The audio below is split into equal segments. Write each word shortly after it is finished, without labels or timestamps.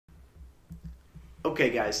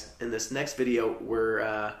Okay guys, in this next video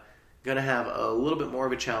we're going to have a little bit more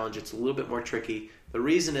of a challenge. It's a little bit more tricky. The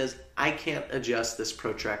reason is I can't adjust this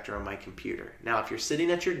protractor on my computer. Now if you're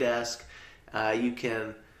sitting at your desk, you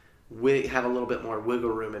can have a little bit more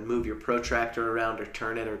wiggle room and move your protractor around or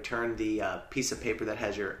turn the piece of paper that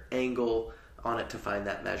has your angle on it to find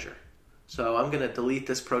that measure. So I'm going to delete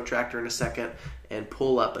this protractor in a second and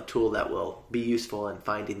pull up a tool that will be useful in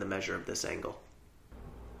finding the measure of this angle.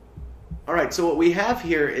 Alright, so what we have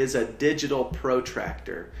here is a digital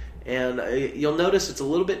protractor, and you'll notice it's a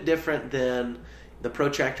little bit different than the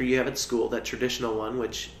protractor you have at school, that traditional one,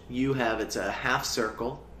 which you have. It's a half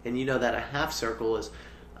circle, and you know that a half circle is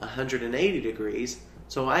 180 degrees,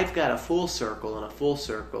 so I've got a full circle, and a full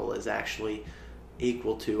circle is actually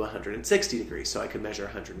equal to 160 degrees, so I can measure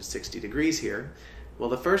 160 degrees here. Well,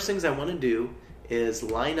 the first things I want to do is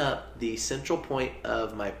line up the central point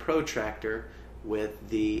of my protractor with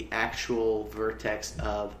the actual vertex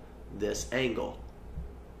of this angle.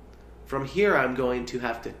 From here I'm going to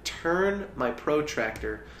have to turn my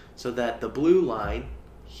protractor so that the blue line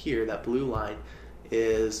here, that blue line,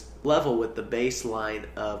 is level with the baseline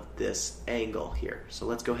of this angle here. So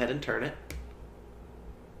let's go ahead and turn it.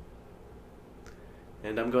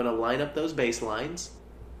 And I'm going to line up those baselines.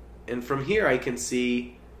 And from here I can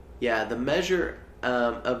see, yeah, the measure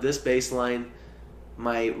of this baseline,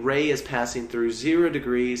 my ray is passing through 0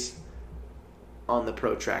 degrees on the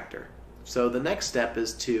protractor. So the next step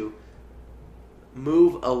is to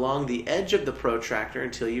move along the edge of the protractor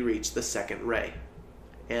until you reach the second ray.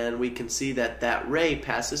 And we can see that that ray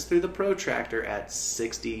passes through the protractor at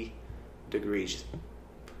 60 degrees.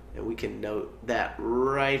 And we can note that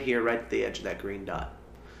right here, right at the edge of that green dot.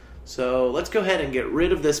 So let's go ahead and get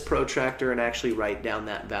rid of this protractor and actually write down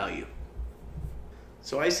that value.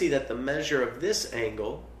 So I see that the measure of this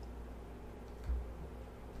angle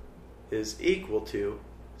is equal to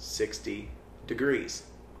 60 degrees.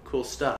 Cool stuff.